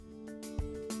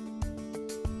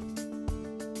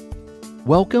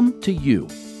Welcome to You,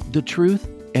 the Truth,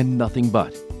 and Nothing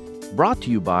But, brought to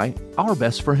you by Our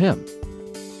Best for Him,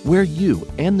 where you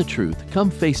and the truth come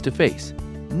face to face.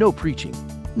 No preaching,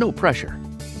 no pressure,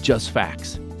 just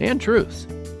facts and truths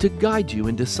to guide you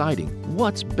in deciding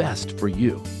what's best for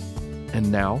you.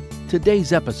 And now,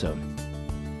 today's episode.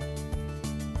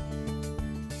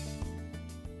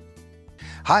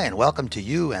 Hi, and welcome to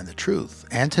You and the Truth,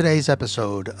 and today's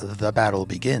episode, The Battle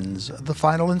Begins, the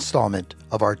final installment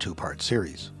of our two-part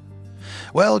series.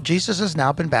 Well, Jesus has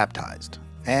now been baptized,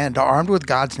 and armed with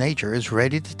God's nature is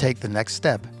ready to take the next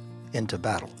step into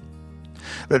battle.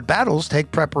 But battles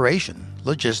take preparation,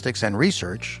 logistics, and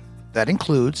research. That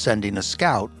includes sending a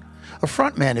scout, a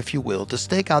frontman if you will, to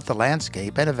stake out the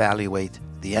landscape and evaluate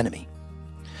the enemy.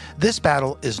 This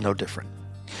battle is no different.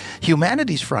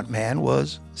 Humanity's frontman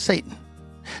was Satan.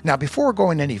 Now, before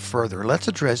going any further, let's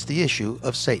address the issue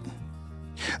of Satan.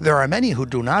 There are many who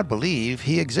do not believe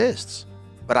he exists,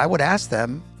 but I would ask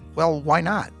them, well, why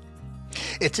not?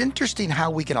 It's interesting how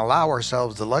we can allow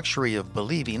ourselves the luxury of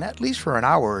believing, at least for an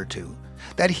hour or two,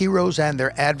 that heroes and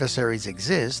their adversaries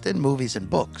exist in movies and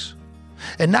books,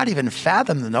 and not even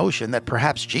fathom the notion that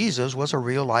perhaps Jesus was a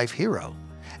real-life hero,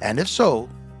 and if so,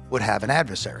 would have an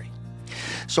adversary.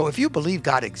 So if you believe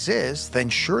God exists, then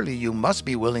surely you must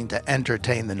be willing to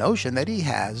entertain the notion that he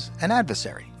has an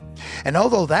adversary. And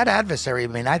although that adversary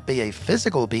may not be a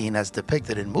physical being as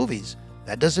depicted in movies,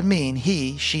 that doesn't mean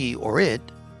he, she, or it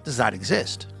does not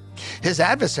exist. His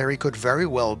adversary could very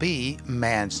well be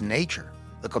man's nature,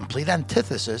 the complete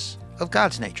antithesis of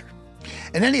God's nature.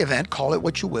 In any event, call it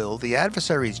what you will, the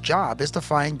adversary's job is to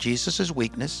find Jesus'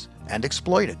 weakness and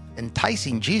exploit it,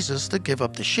 enticing Jesus to give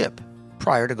up the ship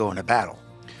prior to going to battle.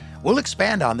 We'll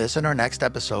expand on this in our next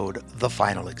episode, The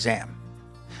Final Exam.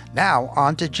 Now,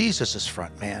 on to Jesus'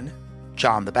 front man,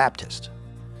 John the Baptist.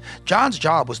 John's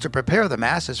job was to prepare the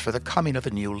masses for the coming of a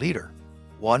new leader,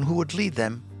 one who would lead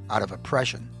them out of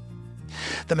oppression.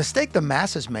 The mistake the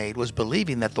masses made was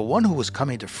believing that the one who was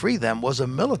coming to free them was a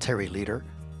military leader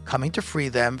coming to free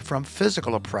them from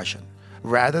physical oppression,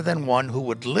 rather than one who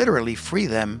would literally free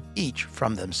them each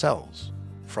from themselves,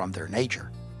 from their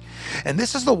nature. And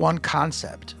this is the one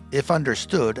concept, if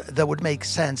understood, that would make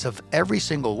sense of every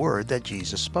single word that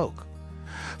Jesus spoke.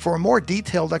 For a more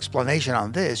detailed explanation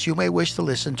on this, you may wish to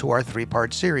listen to our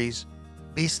three-part series,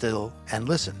 Be Still and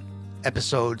Listen,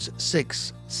 episodes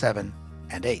 6, 7,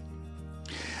 and 8.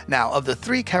 Now, of the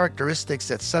three characteristics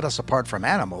that set us apart from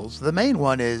animals, the main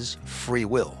one is free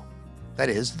will. That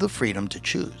is, the freedom to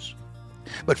choose.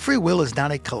 But free will is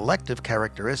not a collective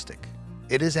characteristic.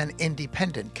 It is an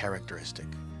independent characteristic.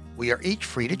 We are each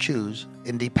free to choose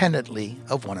independently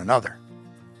of one another.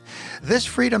 This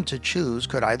freedom to choose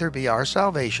could either be our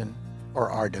salvation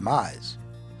or our demise.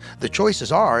 The choice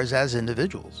is ours as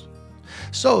individuals.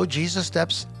 So Jesus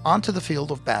steps onto the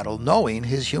field of battle knowing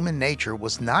his human nature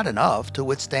was not enough to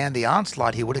withstand the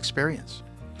onslaught he would experience.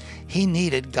 He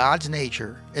needed God's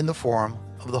nature in the form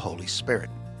of the Holy Spirit.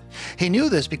 He knew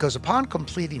this because upon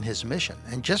completing his mission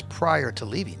and just prior to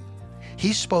leaving,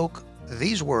 he spoke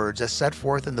these words as set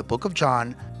forth in the book of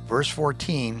John, verse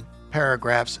 14,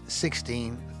 paragraphs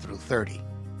 16 through 30.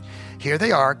 Here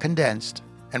they are condensed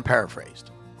and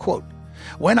paraphrased. Quote,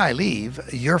 "When I leave,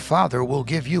 your Father will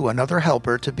give you another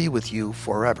helper to be with you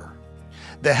forever.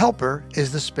 The helper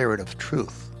is the Spirit of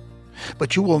truth.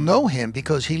 But you will know him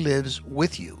because he lives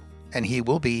with you, and he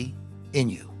will be in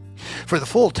you." For the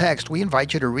full text, we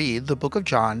invite you to read the book of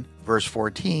John, verse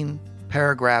 14,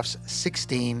 paragraphs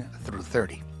 16 through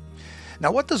 30.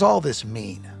 Now, what does all this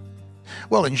mean?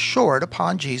 Well, in short,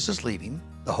 upon Jesus leaving,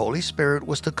 the Holy Spirit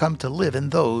was to come to live in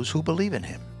those who believe in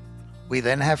him. We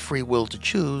then have free will to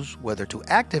choose whether to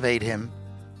activate him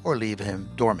or leave him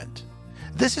dormant.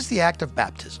 This is the act of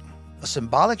baptism, a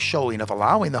symbolic showing of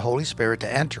allowing the Holy Spirit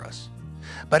to enter us.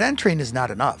 But entering is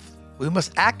not enough. We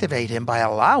must activate him by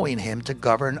allowing him to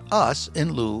govern us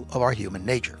in lieu of our human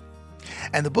nature.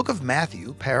 And the book of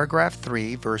Matthew, paragraph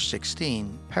 3, verse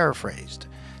 16, paraphrased,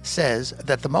 says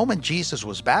that the moment Jesus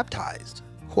was baptized,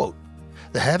 quote,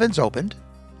 "The heavens opened,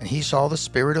 and he saw the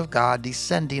Spirit of God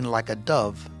descending like a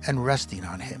dove and resting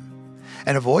on him.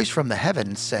 And a voice from the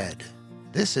heavens said,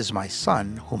 'This is my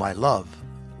Son, whom I love.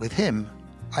 With him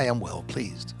I am well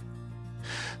pleased.'"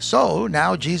 So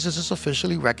now Jesus is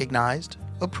officially recognized,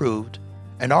 approved,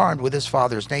 and armed with his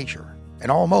Father's nature,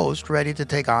 and almost ready to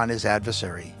take on his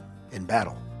adversary in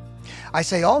battle. I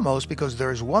say almost because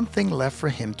there is one thing left for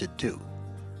him to do: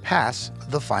 pass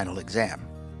the final exam.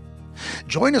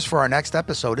 Join us for our next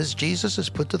episode as Jesus is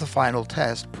put to the final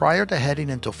test prior to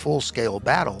heading into full-scale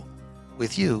battle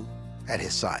with you at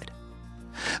his side.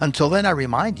 Until then, I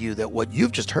remind you that what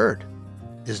you've just heard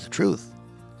is the truth.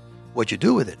 What you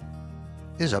do with it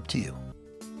is up to you.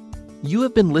 You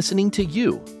have been listening to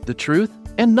You, the Truth,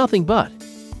 and Nothing But.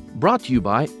 Brought to you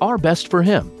by Our Best for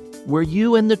Him, where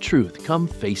you and the truth come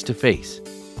face to face.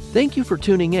 Thank you for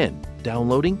tuning in,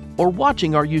 downloading, or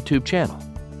watching our YouTube channel.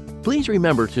 Please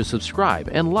remember to subscribe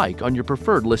and like on your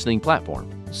preferred listening platform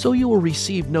so you will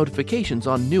receive notifications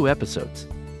on new episodes.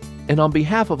 And on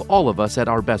behalf of all of us at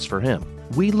Our Best for Him,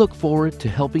 we look forward to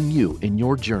helping you in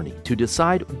your journey to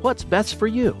decide what's best for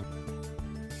you.